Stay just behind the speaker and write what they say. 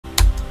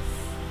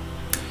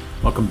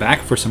Welcome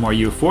back for some more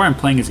EU4. I'm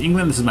playing as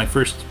England. This is my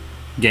first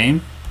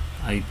game.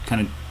 I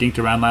kind of dinked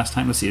around last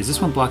time. Let's see, is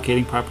this one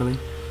blockading properly?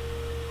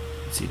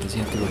 Let's see, does he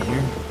have to go here?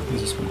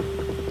 Where's this one?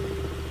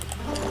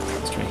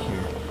 It's right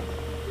here.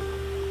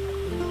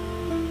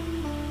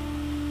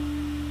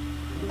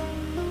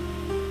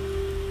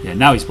 Yeah,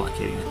 now he's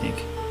blockading, I think.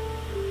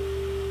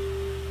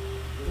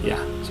 Yeah,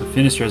 so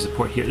Finisterre has a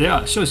port here.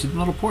 Yeah, it shows you the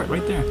little port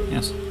right there.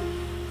 Yes.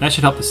 That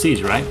should help the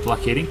siege, right?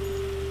 Blockading.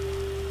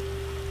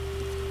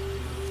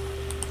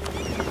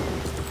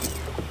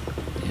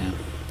 Yeah.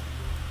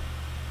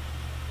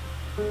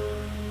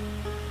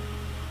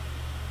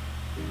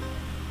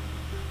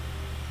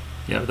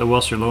 Yeah, the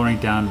Welsh are lowering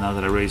down now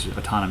that I raise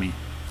autonomy.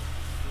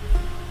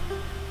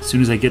 As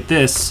soon as I get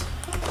this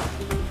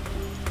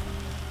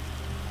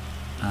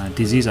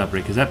disease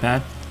outbreak, is that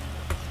bad?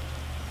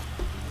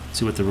 Let's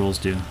see what the rules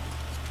do.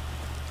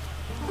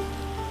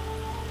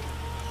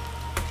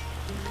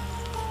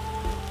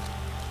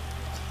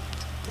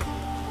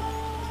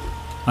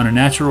 On a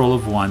natural roll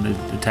of 1, the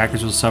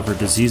attackers will suffer a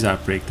disease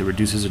outbreak that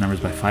reduces their numbers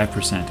by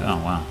 5%. Oh,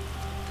 wow.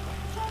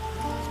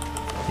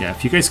 Yeah,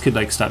 if you guys could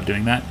like stop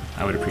doing that,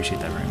 I would appreciate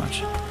that very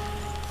much.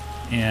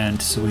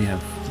 And so we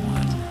have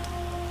 1.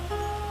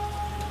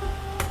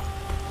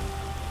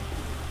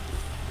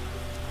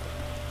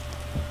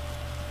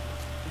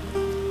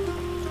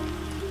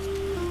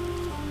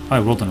 Oh, I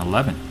rolled an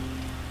 11.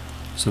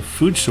 So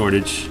food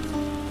shortage.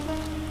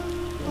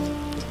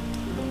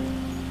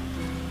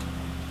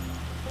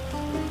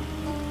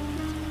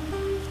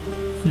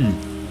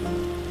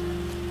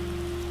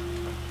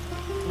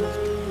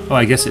 Oh,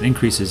 I guess it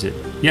increases it.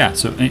 Yeah,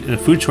 so the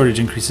food shortage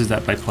increases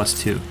that by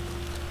 +2.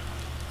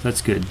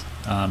 That's good.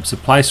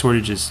 Supply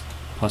shortage is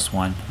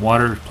 +1.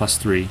 Water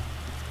 +3.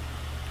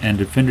 And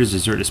Defender's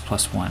Desert is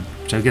 +1,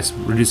 which I guess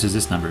reduces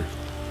this number.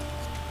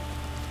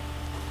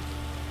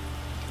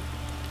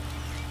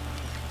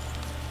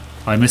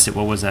 Oh, I missed it.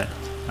 What was that?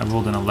 I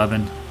rolled an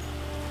 11,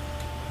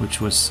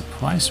 which was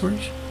supply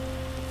shortage?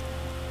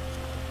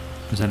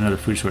 Was that another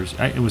food shortage?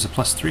 It was a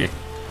 +3.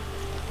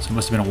 So it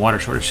must have been a water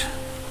shortage.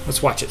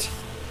 Let's watch it.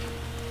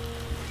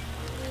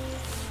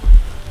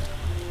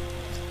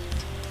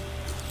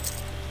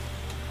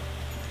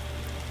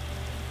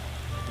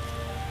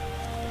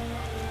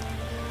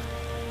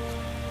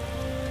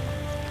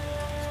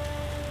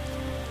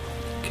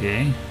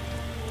 Okay.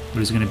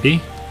 What is it going to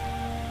be?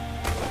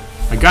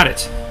 I got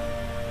it.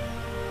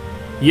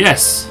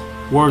 Yes!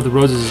 War of the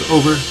Roses is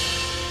over.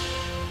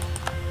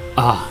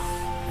 Ah.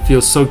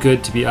 Feels so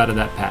good to be out of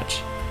that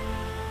patch.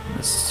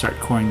 Let's start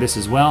coring this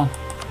as well.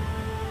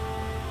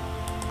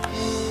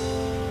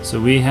 So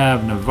we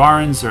have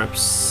Navarans are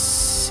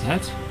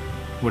upset.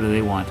 What do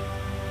they want?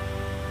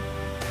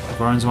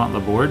 Navarans want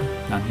Laborde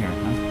down here,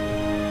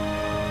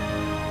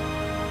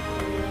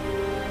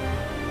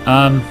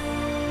 huh?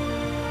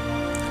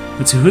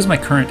 Let's see, who's my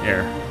current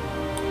heir?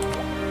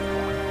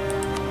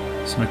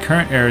 So my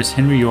current heir is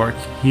Henry York.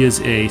 He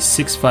is a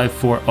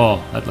 654.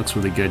 Oh, that looks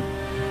really good.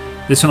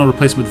 This one will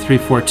replace it with a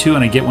 342,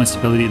 and I get 1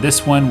 stability.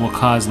 This one will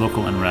cause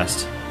local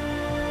unrest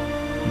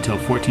until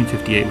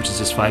 1458, which is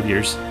just 5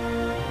 years.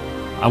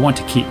 I want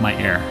to keep my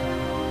heir.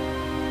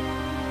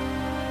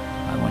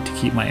 I want to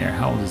keep my heir.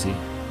 How old is he?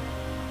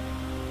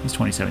 He's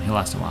 27. He'll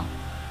last a while.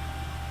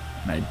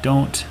 And I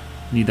don't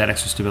need that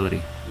extra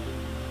stability.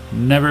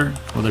 Never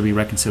will there be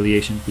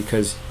reconciliation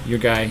because your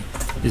guy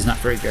is not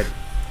very good.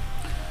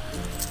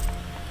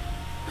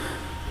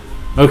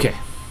 Okay.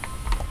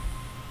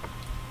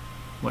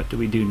 What do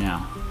we do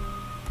now?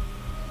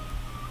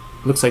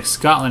 Looks like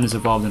Scotland is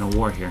involved in a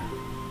war here.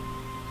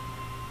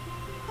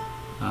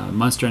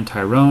 Munster and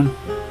Tyrone.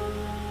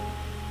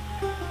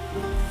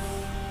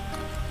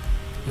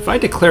 If I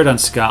declared on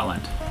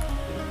Scotland,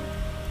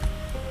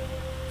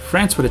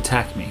 France would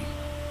attack me.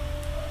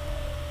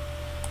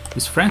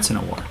 Is France in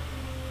a war?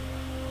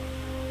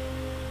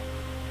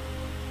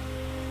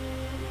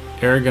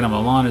 Aragon and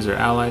Milan is their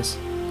allies.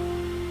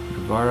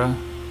 Navarra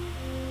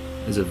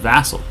is a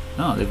vassal.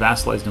 Oh, they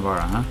vassalized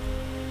Navarra, huh?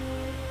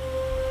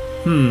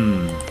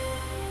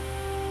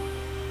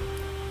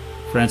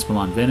 France,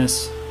 Milan,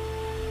 Venice.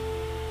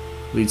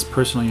 Leads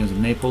personal unions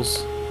with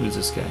Naples. Who's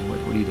this guy? What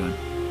are you doing?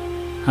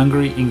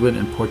 Hungary, England,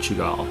 and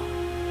Portugal.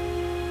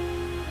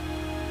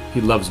 He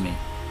loves me.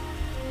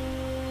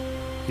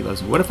 He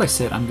loves me. What if I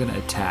said I'm going to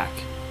attack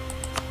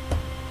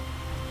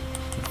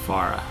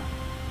Navarra?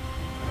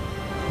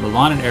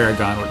 Milan and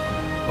Aragon would...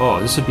 Oh,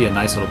 this would be a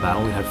nice little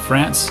battle. We have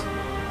France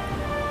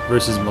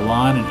versus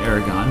Milan and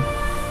Aragon.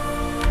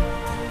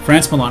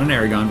 France, Milan, and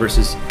Aragon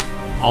versus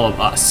all of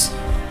us.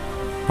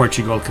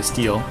 Portugal,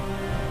 Castile.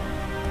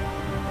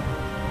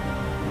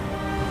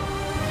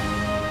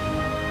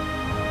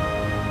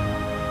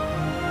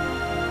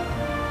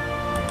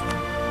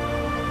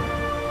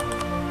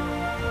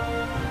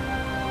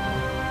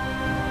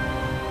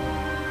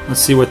 Let's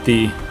see what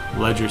the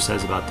ledger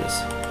says about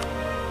this.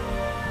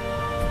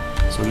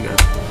 So we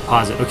gotta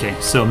pause it. Okay,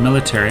 so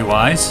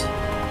military-wise,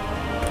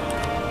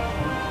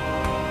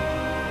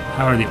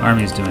 how are the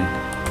armies doing?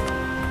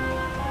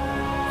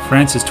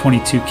 France is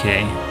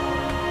 22k.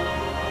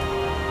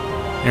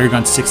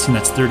 Aragon's 16,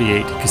 that's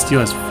 38. Castile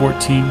has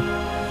 14.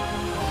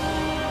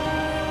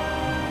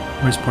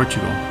 Where's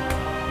Portugal?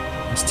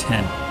 That's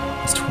 10.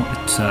 It's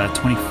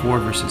 24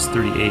 versus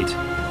 38.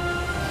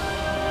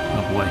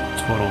 Oh boy,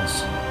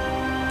 totals.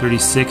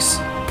 36.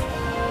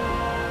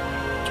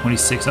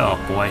 26, oh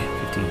boy,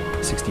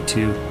 50,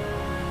 62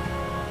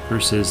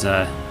 versus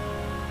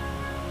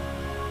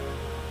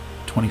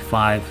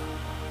 25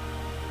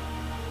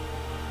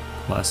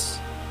 plus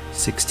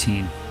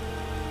 16.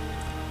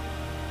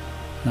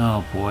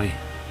 Oh boy.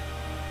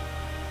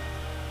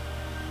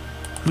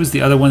 Who's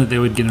the other one that they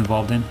would get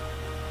involved in?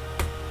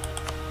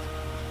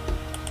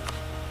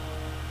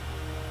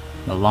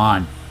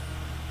 Milan.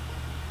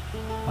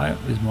 Why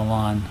is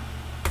Milan?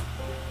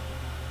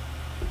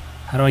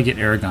 How do I get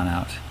Aragon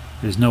out?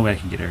 There's no way I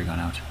can get Aragon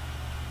out.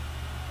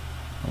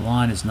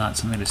 Milan is not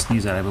something to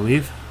sneeze at, I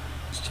believe.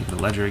 Let's check the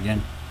ledger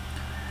again.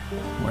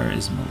 Where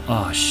is Milan?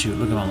 Oh shoot,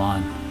 look at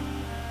Milan.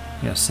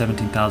 They have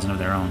 17,000 of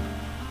their own.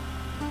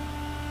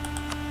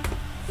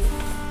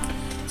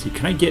 Let's see,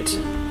 can I get...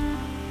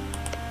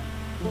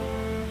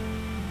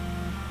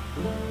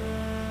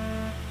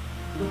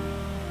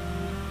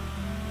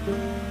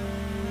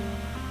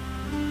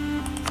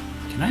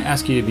 Can I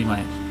ask you to be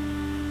my...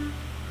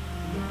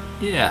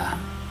 Yeah.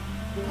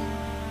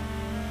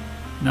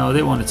 No,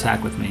 they won't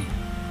attack with me.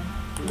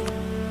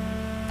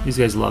 These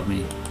guys love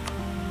me.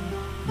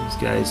 These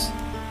guys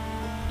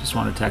just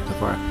want to attack the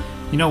far.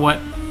 You know what?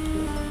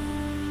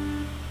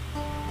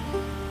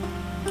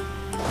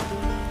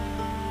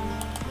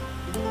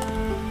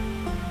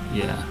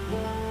 Yeah.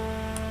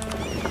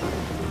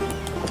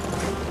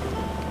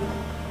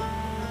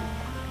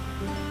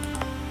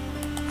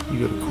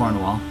 You go to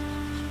Cornwall.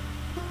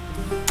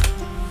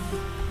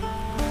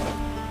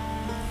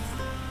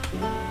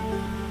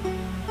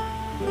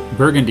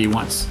 Burgundy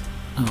wants...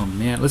 Oh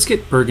man, let's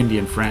get Burgundy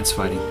and France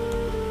fighting.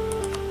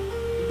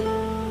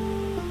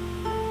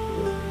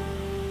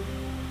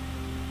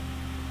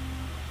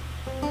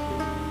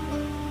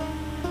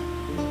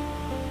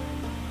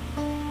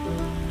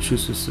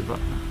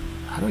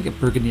 How do I get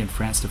Burgundy and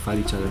France to fight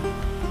each other?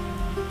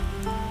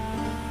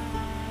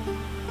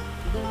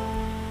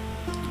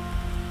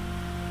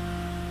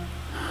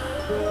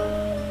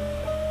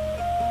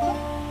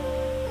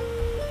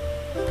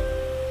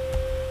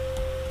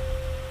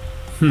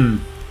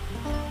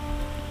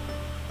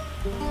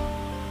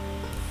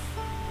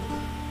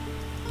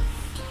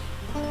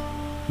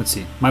 Let's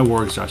see. My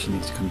war exhaustion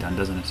needs to come down,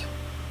 doesn't it?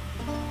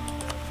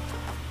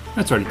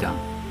 That's already down.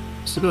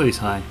 Stability's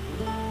high.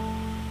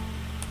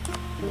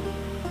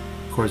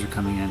 Cores are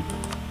coming in.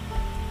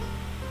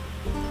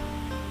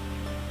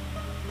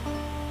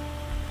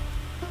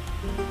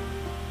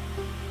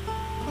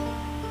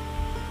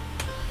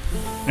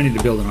 I need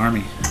to build an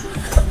army.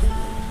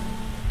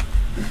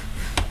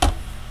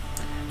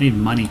 I need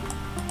money.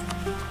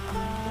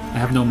 I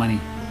have no money.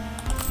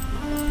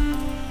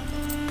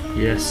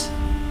 Yes.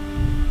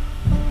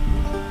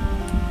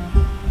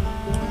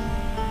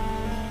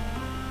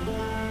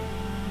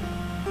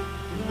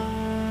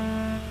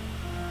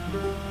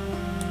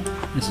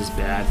 This is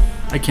bad.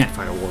 I can't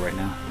fight a war right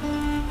now.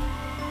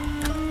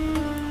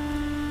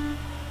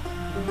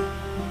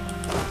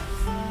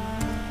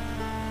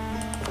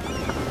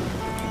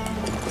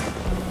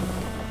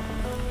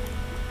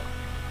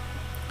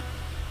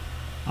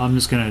 I'm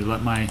just gonna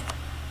let my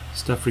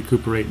stuff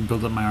recuperate and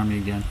build up my army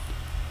again.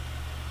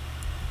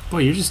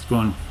 Boy, you're just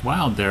going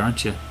wild there,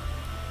 aren't you,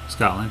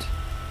 Scotland?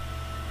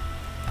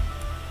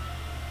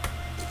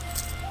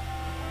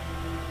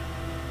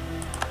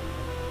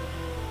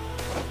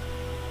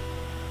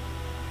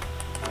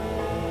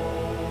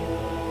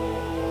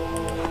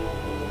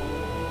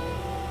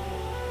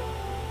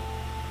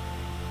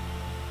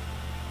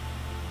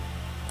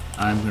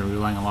 I'm going to be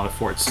relying on a lot of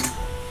forts.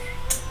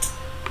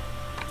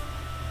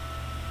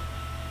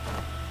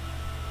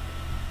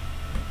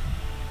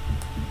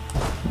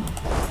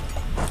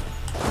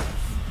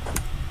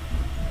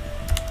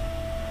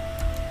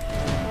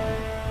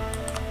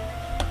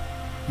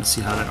 Let's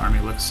see how that army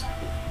looks.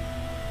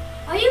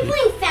 Are you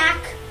playing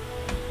FAC?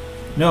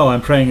 No,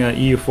 I'm playing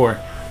EU4.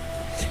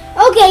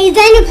 Okay,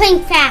 then you're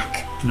playing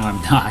FAC. No,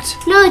 I'm not.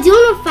 No, do you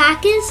know what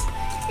FAC is?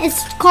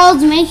 It's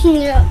called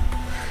making your...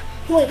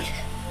 Wait.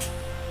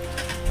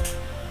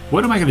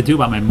 What am I going to do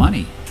about my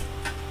money?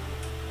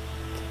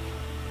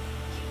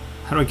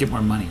 How do I get more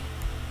money?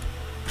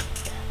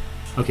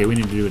 Okay, we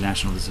need to do a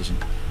national decision.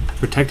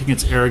 Protect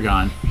against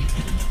Aragon.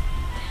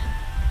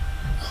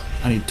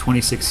 I need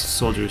 26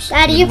 soldiers.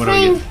 Daddy, you're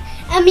playing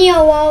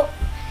MEOO.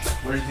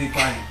 Where is he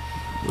playing?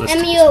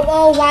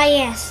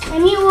 MEOOYS.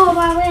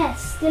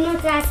 MEOOYS. Do you know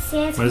what that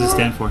stands for? What does it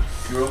stand for?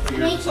 Europa Make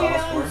your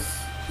Universalis own for?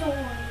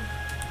 story.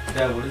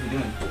 Dad, what is he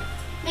doing?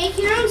 Make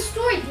your own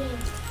story game.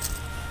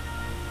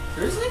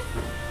 Seriously?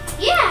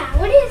 Yeah,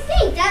 what do you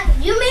think?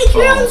 You make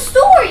your own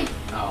story.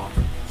 No.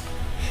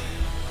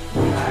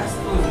 I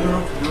suppose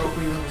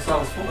Europa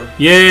Universalis 4.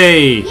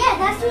 Yay! Yeah,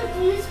 that's what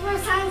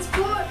Universalis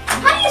 4.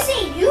 How do you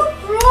say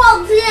Europa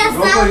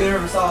Europa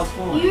Universalis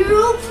 4.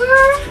 Europa?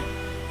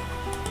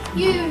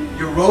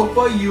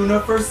 Europa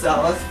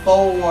Universalis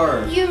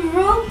 4.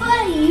 Europa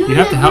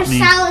have to help me.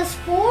 Universalis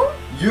 4?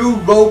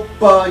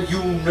 Europa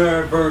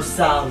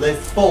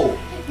Universalis 4.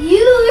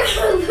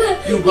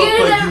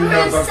 Europa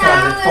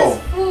Universalis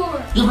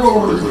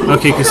 4.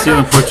 Okay, Castile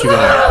and Portugal.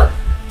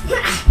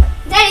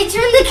 Daddy,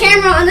 turn the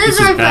camera on. This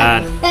is our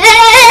bad.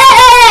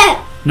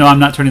 No, I'm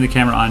not turning the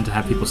camera on to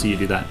have people see you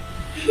do that.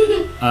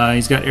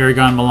 He's got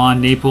Aragon,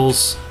 Milan,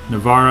 Naples,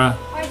 Navarra,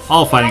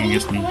 all fighting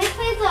against me. Can we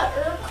play the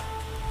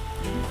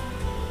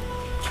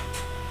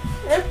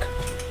Urk?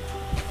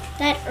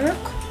 That Urk?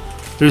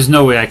 There's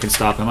no way I can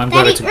stop him. I'm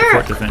glad I Daddy, took the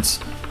fort defense.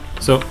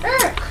 So,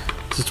 Urk.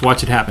 just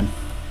watch it happen.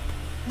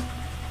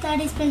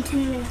 Daddy's been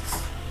 10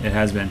 minutes. It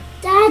has been.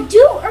 Dad, do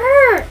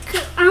Urk.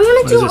 I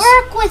want to do What is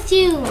Urk with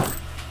you.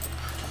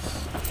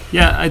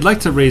 Yeah, I'd like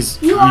to raise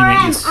army URM.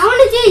 maintenance. I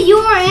want to do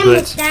URM but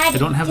with Daddy. I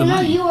don't have do the you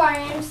money. know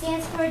URM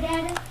stands for,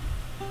 Dad?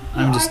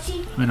 I'm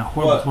in a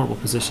horrible, What? horrible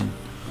position.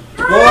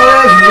 What?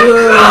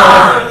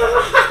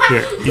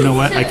 Here, you know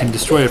what? I can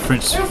destroy a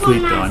French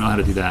fleet, though. I know how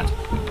to do that.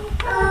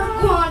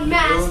 Urk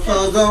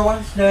Master. Go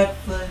watch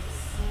Netflix.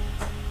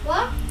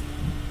 What?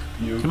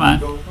 You Come on.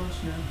 go watch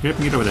Netflix. Hurry up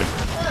and get over there.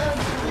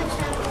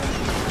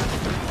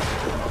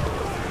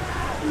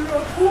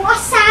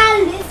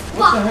 Universalis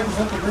What the 4. heck is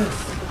up with this?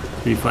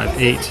 3,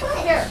 5, 8.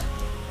 Here.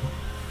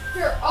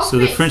 So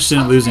the French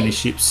didn't lose any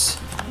ships.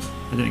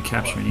 I didn't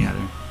capture any either.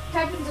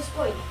 Type in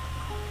display.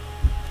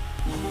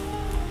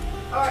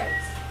 Alright.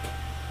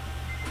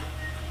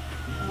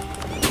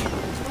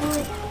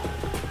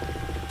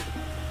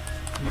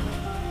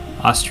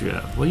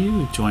 Austria, will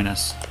you join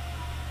us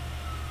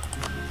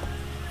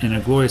in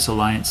a glorious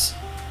alliance?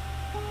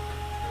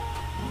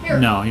 Here.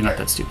 No, you're not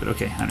that stupid.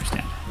 Okay, I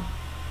understand.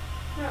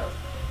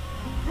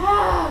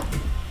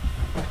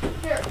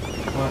 Here.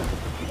 What?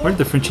 Where did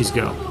the Frenchies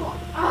go? You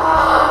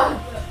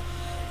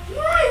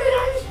don't even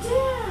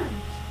understand.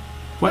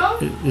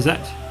 What is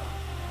that?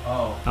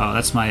 Oh. Oh,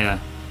 that's my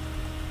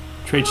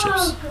trade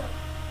ships.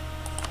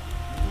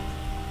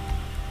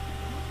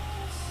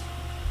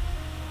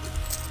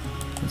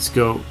 Let's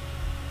go.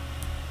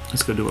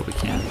 Let's go do what we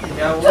can.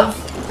 Dad, what was?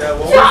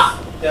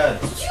 Dad.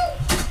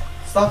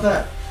 Stop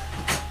that.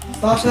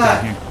 Stop Down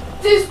that. here.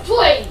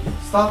 Display.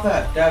 Stop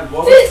that. Dad,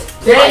 what This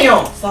was?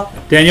 Daniel! Stop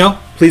that. Daniel,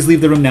 please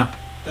leave the room now.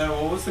 Dad,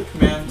 what was the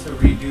command to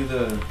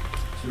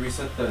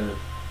reset the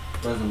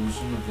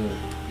resolution of the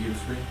view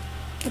screen?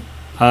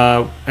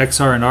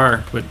 XR and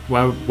R, but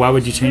why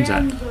would you change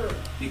that?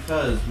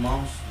 Because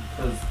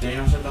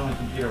Daniel shut down the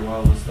computer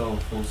while it was still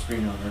full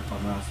screen on Europa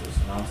Masters,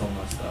 so now it's all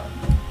messed up.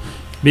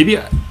 Maybe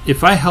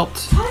if I helped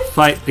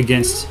fight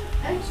against,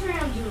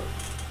 X-Rander.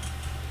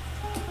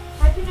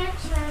 Type in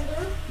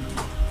X-Rander.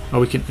 oh,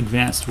 we can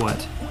advanced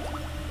what?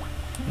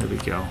 There we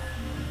go.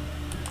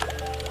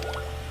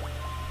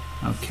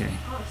 Okay.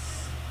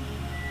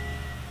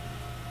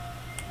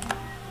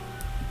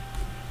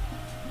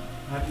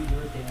 How do you do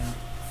it, Dan?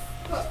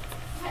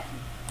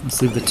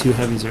 Let's leave the 2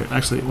 heavies there.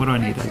 Actually, what do I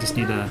need? I just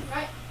need a.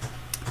 Yeah,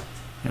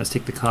 let's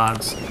take the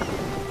cogs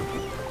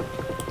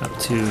up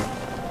to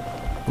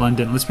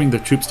London. Let's bring the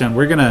troops down.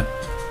 We're gonna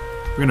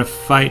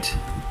fight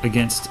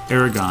against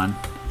Aragon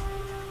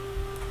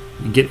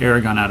and get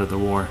Aragon out of the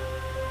war.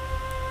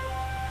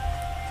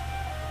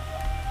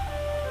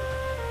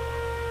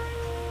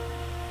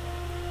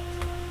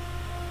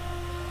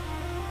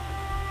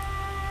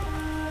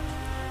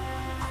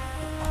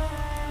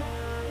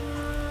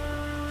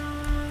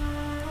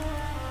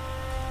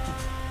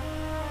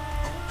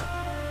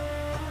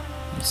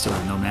 Still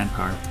have no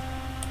manpower.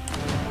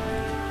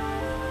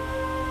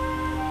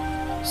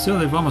 Still,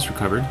 they've almost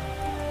recovered.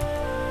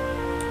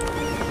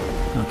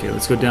 Okay,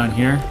 let's go down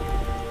here.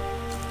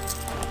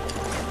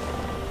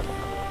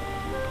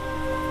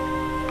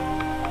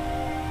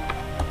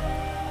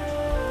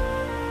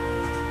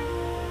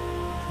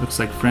 Looks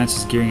like France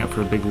is gearing up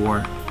for a big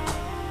war.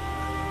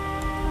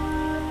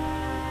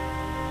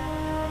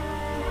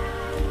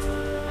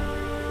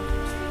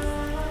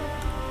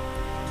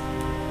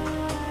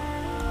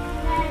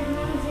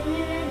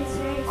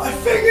 I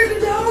figured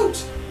it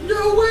out!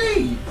 No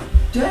way!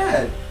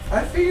 Dad,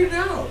 I figured it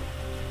out.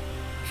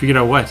 Figured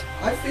out what?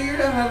 I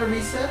figured out how to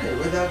reset it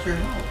without your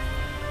help.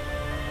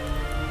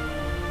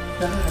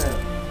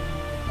 Dad,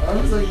 I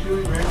was like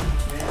doing random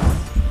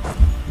commands.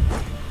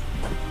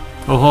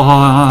 Oh, hold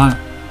on.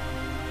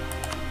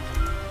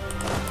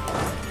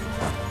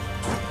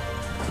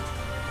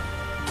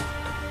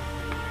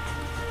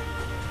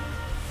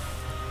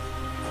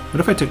 What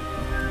if I took...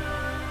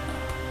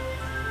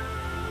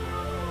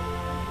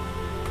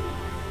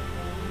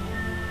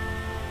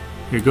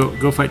 Here,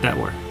 go fight that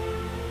war.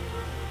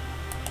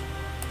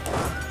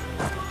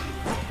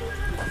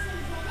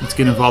 Let's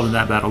get involved in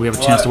that battle. We have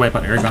a chance to wipe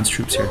out Aragon's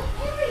troops here.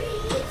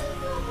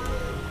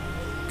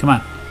 Come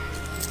on.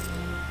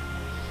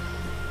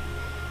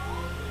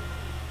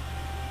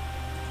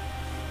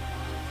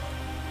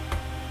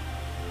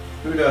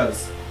 Who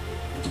does?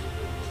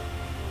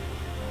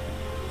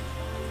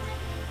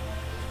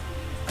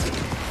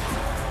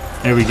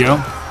 There we go.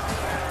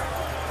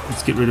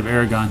 Let's get rid of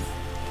Aragon.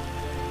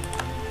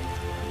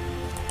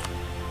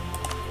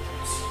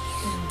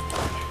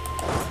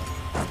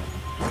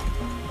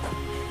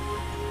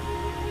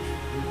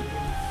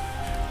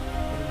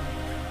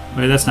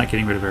 Wait, that's not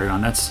getting rid of Aragon.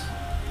 That's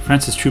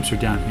France's troops are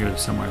down here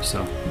somewhere,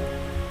 so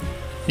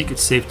I think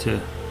it's safe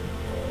to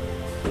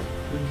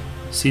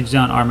siege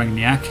down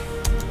Armagnac.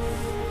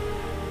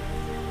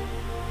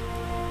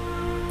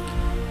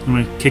 I'm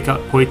going to kick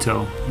out Poitou.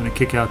 I'm going to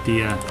kick out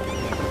the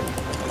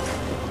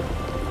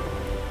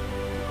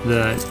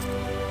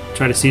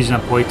try to siege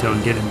down Poitou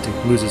and get him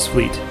to lose his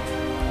fleet.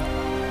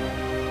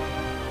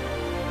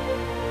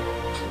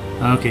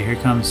 Okay, here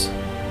comes.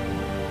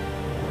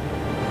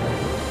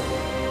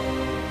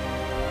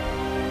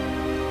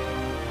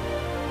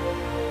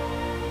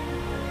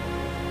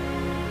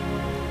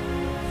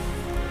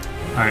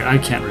 Alright, I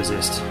can't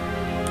resist.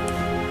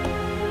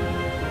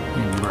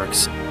 It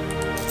works.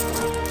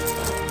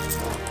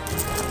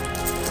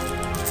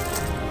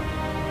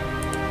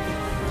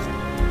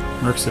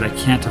 Mercs that I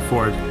can't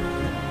afford.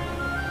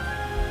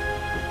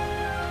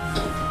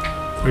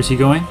 Where's he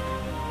going?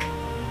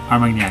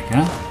 Armagnac,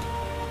 huh?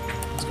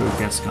 Let's go to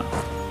Gascon.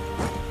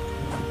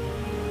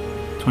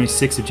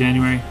 26th of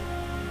January.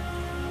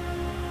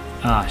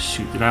 Ah,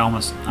 shoot. Did I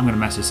almost... I'm going to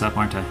mess this up,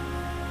 aren't I?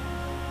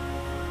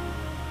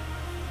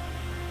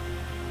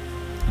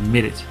 I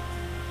made it.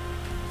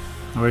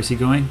 Where is he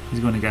going?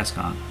 He's going to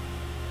Gascon.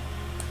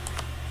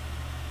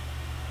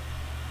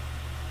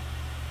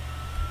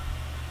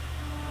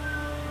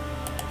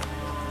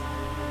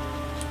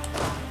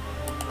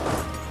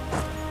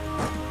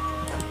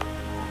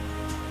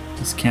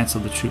 Just cancel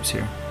the troops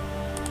here.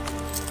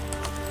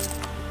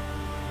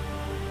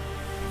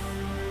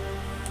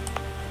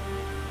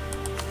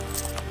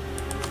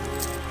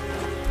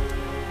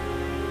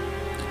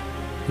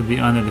 He'll be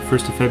on there the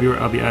 1st of February.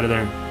 I'll be out of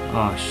there.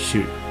 Oh,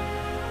 shoot.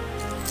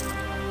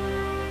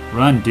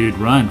 Run, dude,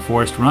 run.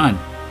 Forrest, run.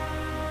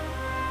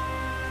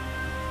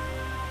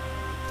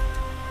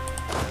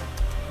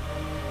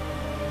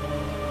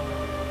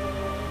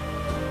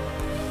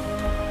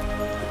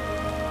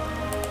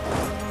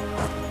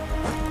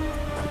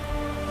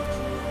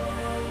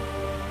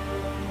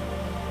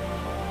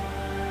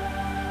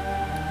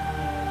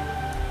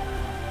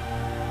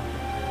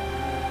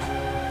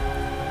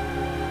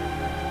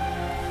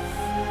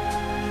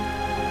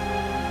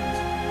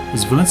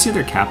 Is Valencia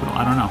their capital?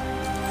 I don't know.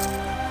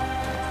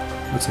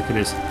 Looks like it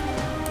is.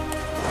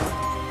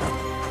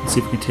 Let's see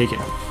if we can take it.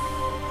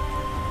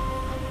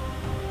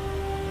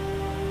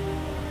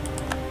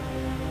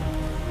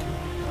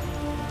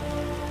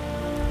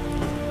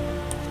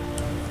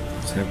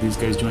 Let's have these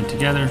guys join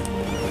together.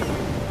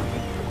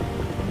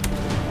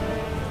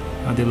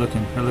 How are they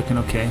looking? They're looking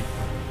okay.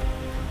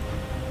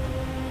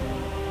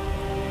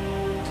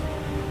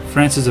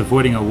 France is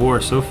avoiding a war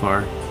so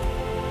far.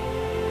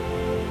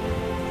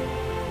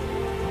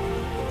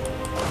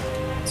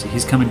 See,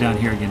 he's coming down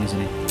here again, isn't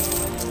he?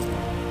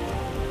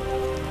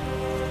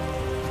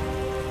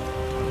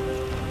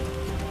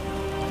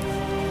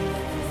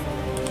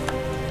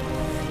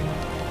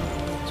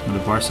 Let's go to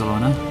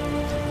Barcelona.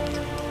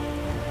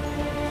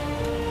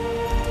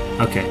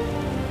 Okay.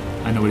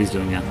 I know what he's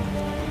doing now.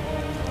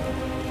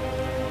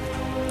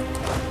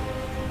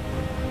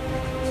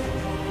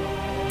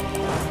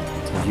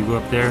 So if you go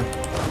up there,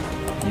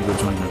 you go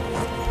join them.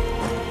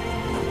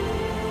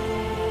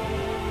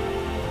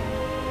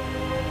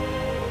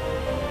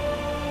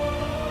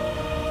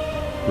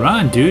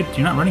 Run, dude!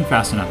 You're not running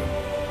fast enough.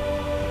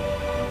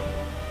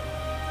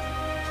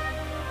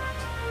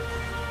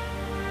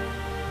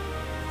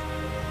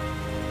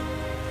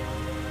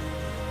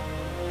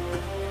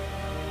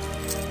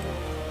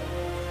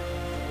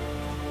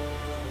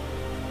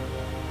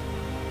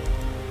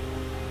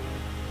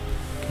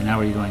 Okay, now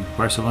where are you going?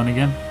 Barcelona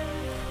again?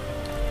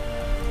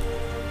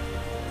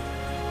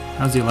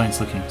 How's the alliance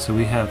looking? So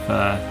we have,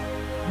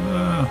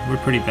 we're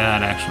pretty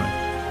bad actually.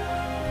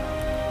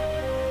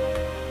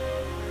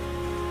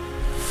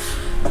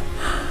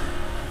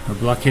 We're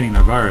blockading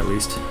Navarre at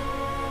least.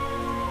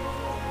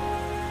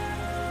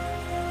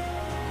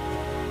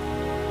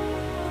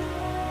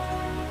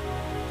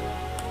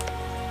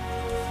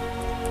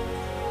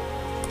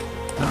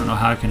 I don't know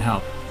how I can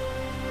help.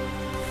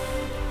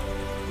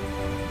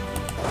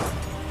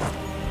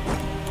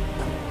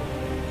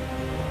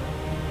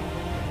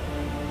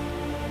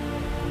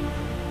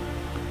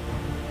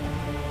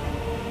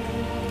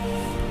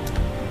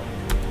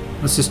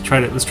 Let's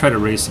try to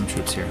raise some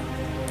troops here.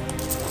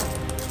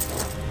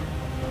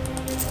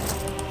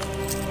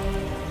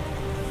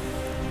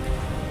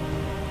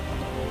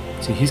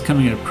 See, he's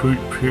coming at a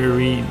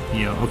Prairie.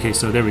 Okay,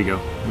 so there we go.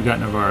 We got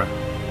Navarre.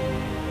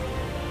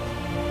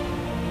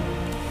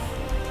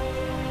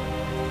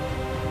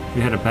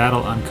 We had a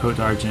battle on Côte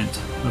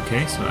d'Argent.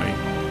 Okay, so I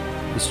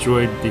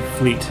destroyed the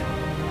fleet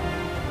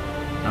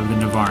of the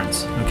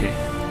Navarans. Okay.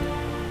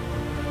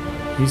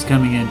 He's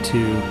coming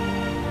into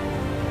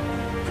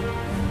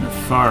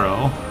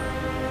Faro.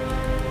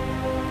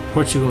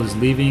 Portugal is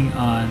leaving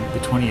on the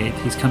 28th.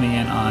 He's coming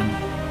in on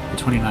the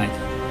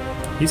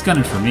 29th. He's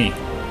gunning for me.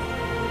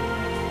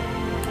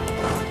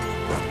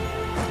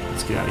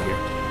 Let's get out of here.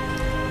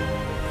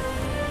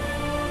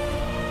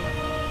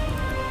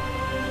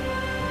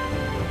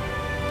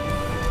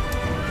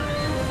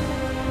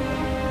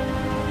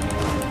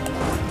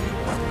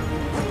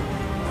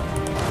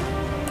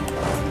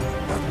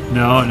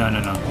 No, no, no,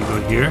 no. You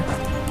go here,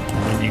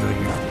 and then you go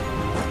here.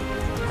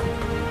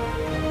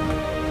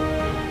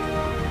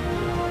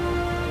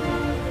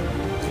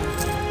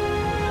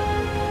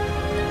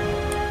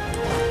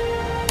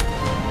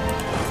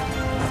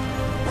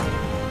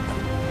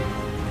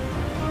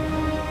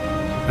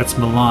 That's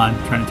Milan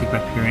trying to take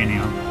back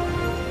Pyreneo.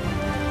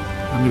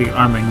 I'm gonna get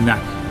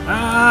Armagnac.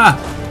 Ah!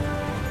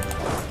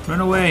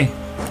 Run away!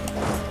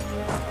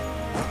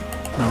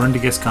 No, run to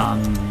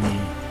Gascony.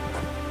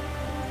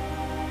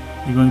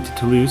 You're going to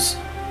Toulouse.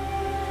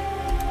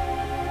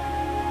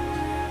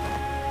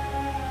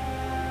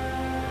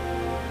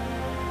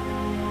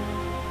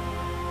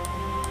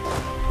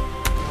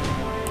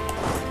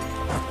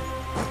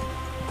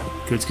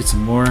 Good, let's get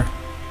some more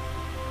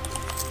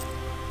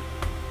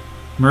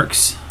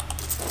mercs.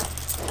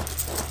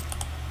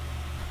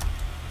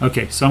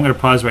 Okay, so I'm going to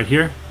pause right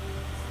here.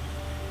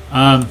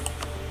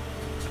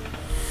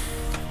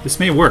 This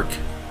may work.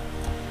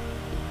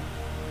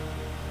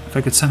 If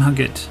I could somehow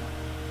get...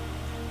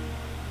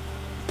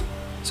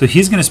 So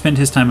he's going to spend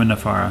his time in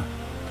Navarra.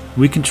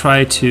 We can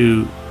try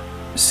to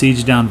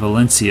siege down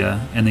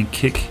Valencia and then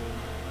kick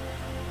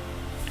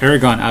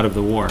Aragon out of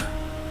the war.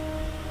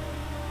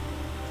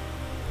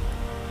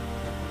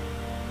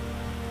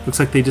 Looks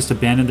like they just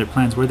abandoned their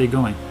plans. Where are they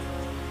going?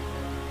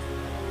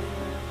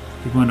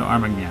 They're going to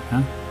Armagnac,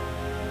 huh?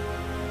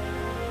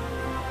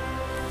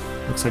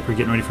 Looks like we're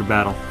getting ready for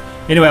battle.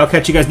 Anyway, I'll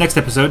catch you guys next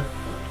episode.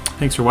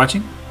 Thanks for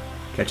watching.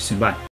 Catch you soon. Bye.